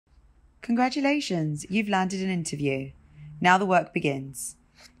Congratulations, you've landed an interview. Now the work begins.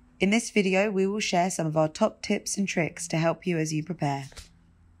 In this video, we will share some of our top tips and tricks to help you as you prepare.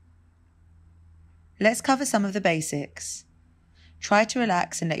 Let's cover some of the basics. Try to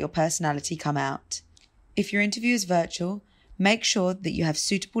relax and let your personality come out. If your interview is virtual, make sure that you have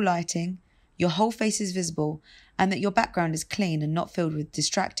suitable lighting, your whole face is visible, and that your background is clean and not filled with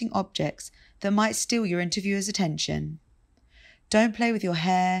distracting objects that might steal your interviewer's attention. Don't play with your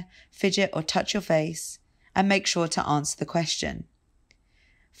hair, fidget, or touch your face, and make sure to answer the question.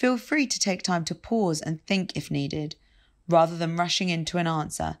 Feel free to take time to pause and think if needed, rather than rushing into an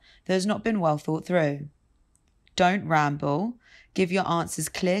answer that has not been well thought through. Don't ramble. Give your answers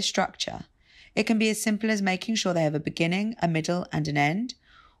clear structure. It can be as simple as making sure they have a beginning, a middle, and an end,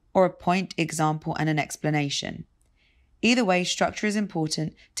 or a point, example, and an explanation. Either way, structure is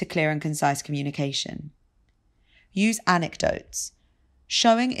important to clear and concise communication. Use anecdotes.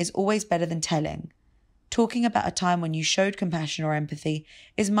 Showing is always better than telling. Talking about a time when you showed compassion or empathy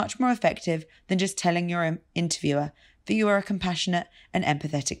is much more effective than just telling your interviewer that you are a compassionate and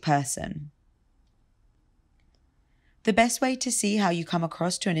empathetic person. The best way to see how you come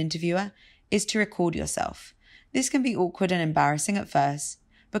across to an interviewer is to record yourself. This can be awkward and embarrassing at first,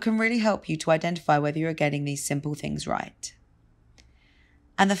 but can really help you to identify whether you're getting these simple things right.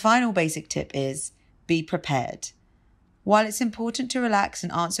 And the final basic tip is be prepared. While it's important to relax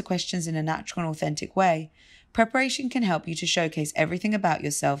and answer questions in a natural and authentic way, preparation can help you to showcase everything about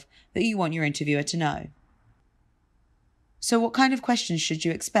yourself that you want your interviewer to know. So what kind of questions should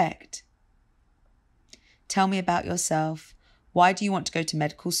you expect? Tell me about yourself. Why do you want to go to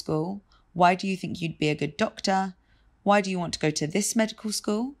medical school? Why do you think you'd be a good doctor? Why do you want to go to this medical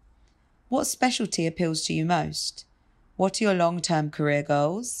school? What specialty appeals to you most? What are your long-term career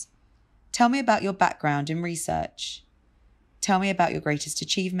goals? Tell me about your background in research. Tell me about your greatest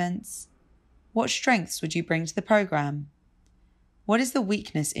achievements. What strengths would you bring to the program? What is the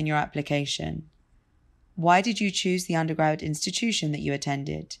weakness in your application? Why did you choose the undergrad institution that you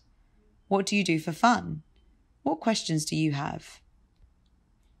attended? What do you do for fun? What questions do you have?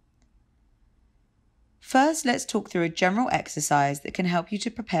 First, let's talk through a general exercise that can help you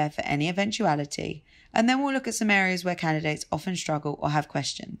to prepare for any eventuality, and then we'll look at some areas where candidates often struggle or have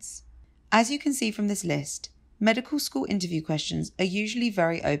questions. As you can see from this list, medical school interview questions are usually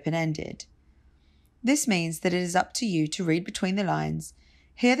very open-ended. This means that it is up to you to read between the lines,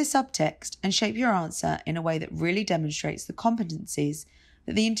 hear the subtext, and shape your answer in a way that really demonstrates the competencies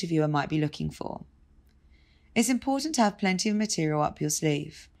that the interviewer might be looking for. It's important to have plenty of material up your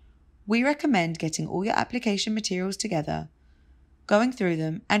sleeve. We recommend getting all your application materials together, going through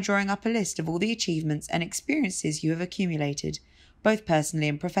them, and drawing up a list of all the achievements and experiences you have accumulated, both personally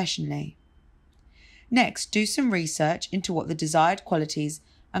and professionally. Next, do some research into what the desired qualities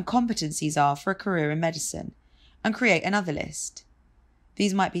and competencies are for a career in medicine, and create another list.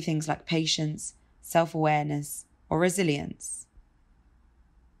 These might be things like patience, self-awareness, or resilience.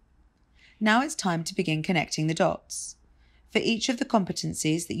 Now it's time to begin connecting the dots. For each of the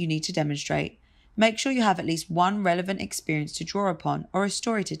competencies that you need to demonstrate, make sure you have at least one relevant experience to draw upon or a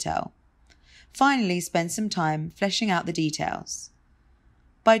story to tell. Finally, spend some time fleshing out the details.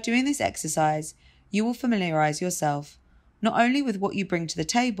 By doing this exercise, you will familiarize yourself not only with what you bring to the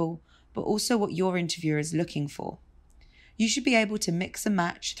table, but also what your interviewer is looking for. You should be able to mix and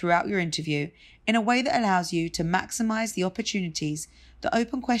match throughout your interview in a way that allows you to maximize the opportunities that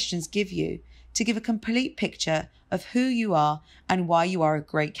open questions give you to give a complete picture of who you are and why you are a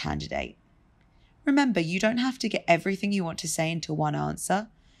great candidate. Remember, you don't have to get everything you want to say into one answer.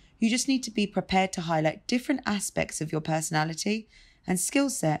 You just need to be prepared to highlight different aspects of your personality and skill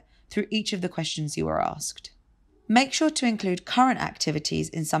set through each of the questions you are asked. Make sure to include current activities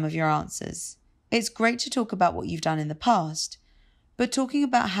in some of your answers. It's great to talk about what you've done in the past, but talking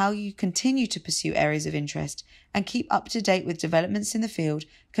about how you continue to pursue areas of interest and keep up to date with developments in the field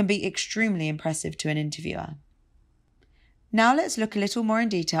can be extremely impressive to an interviewer. Now let's look a little more in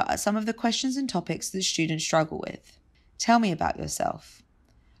detail at some of the questions and topics that students struggle with. Tell me about yourself.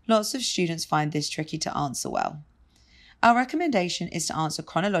 Lots of students find this tricky to answer well. Our recommendation is to answer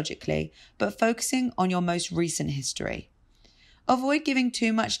chronologically, but focusing on your most recent history. Avoid giving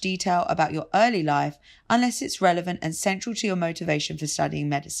too much detail about your early life unless it's relevant and central to your motivation for studying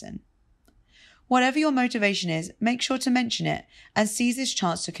medicine. Whatever your motivation is, make sure to mention it and seize this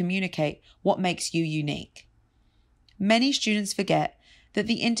chance to communicate what makes you unique. Many students forget that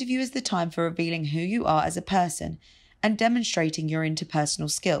the interview is the time for revealing who you are as a person and demonstrating your interpersonal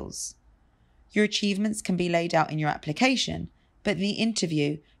skills. Your achievements can be laid out in your application, but in the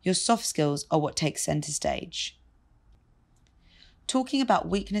interview, your soft skills are what takes center stage. talking about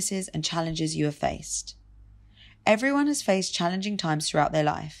weaknesses and challenges you have faced. Everyone has faced challenging times throughout their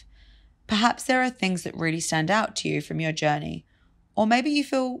life. Perhaps there are things that really stand out to you from your journey, or maybe you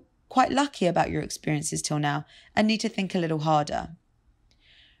feel quite lucky about your experiences till now and need to think a little harder.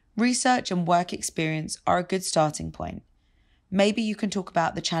 Research and work experience are a good starting point. Maybe you can talk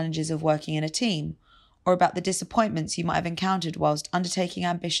about the challenges of working in a team, or about the disappointments you might have encountered whilst undertaking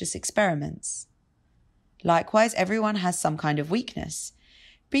ambitious experiments. Likewise, everyone has some kind of weakness.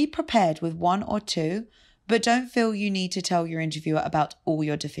 Be prepared with one or two, but don't feel you need to tell your interviewer about all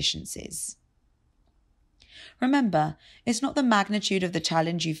your deficiencies. Remember, it's not the magnitude of the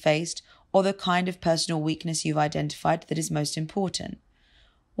challenge you faced or the kind of personal weakness you've identified that is most important.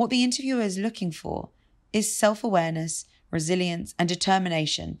 What the interviewer is looking for is self-awareness, resilience, and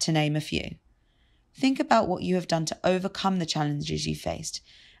determination, to name a few. Think about what you have done to overcome the challenges you faced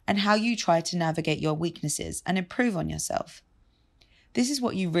and how you try to navigate your weaknesses and improve on yourself. This is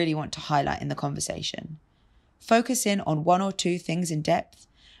what you really want to highlight in the conversation. Focus in on one or two things in depth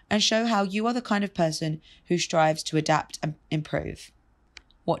and show how you are the kind of person who strives to adapt and improve.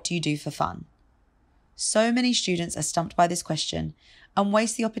 What do you do for fun? So many students are stumped by this question and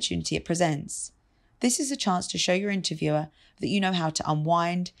waste the opportunity it presents. This is a chance to show your interviewer that you know how to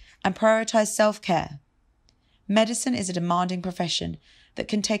unwind and prioritize self-care. Medicine is a demanding profession that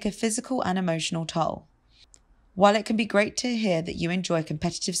can take a physical and emotional toll. While it can be great to hear that you enjoy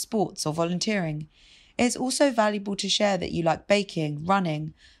competitive sports or volunteering, it is also valuable to share that you like baking,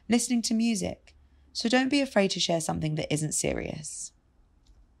 running, listening to music. So don't be afraid to share something that isn't serious.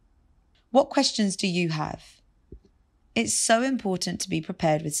 What questions do you have? It's so important to be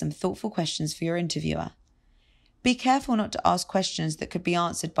prepared with some thoughtful questions for your interviewer. Be careful not to ask questions that could be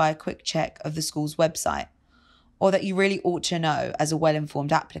answered by a quick check of the school's website, or that you really ought to know as a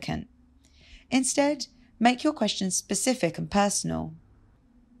well-informed applicant. Instead, make your questions specific and personal.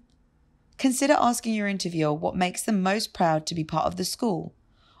 Consider asking your interviewer what makes them most proud to be part of the school,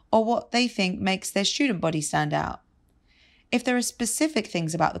 or what they think makes their student body stand out. If there are specific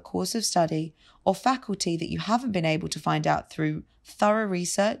things about the course of study or faculty that you haven't been able to find out through thorough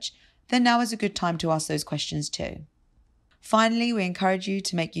research, then now is a good time to ask those questions too. Finally, we encourage you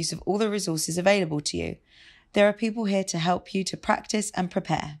to make use of all the resources available to you. There are people here to help you to practice and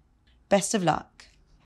prepare. Best of luck.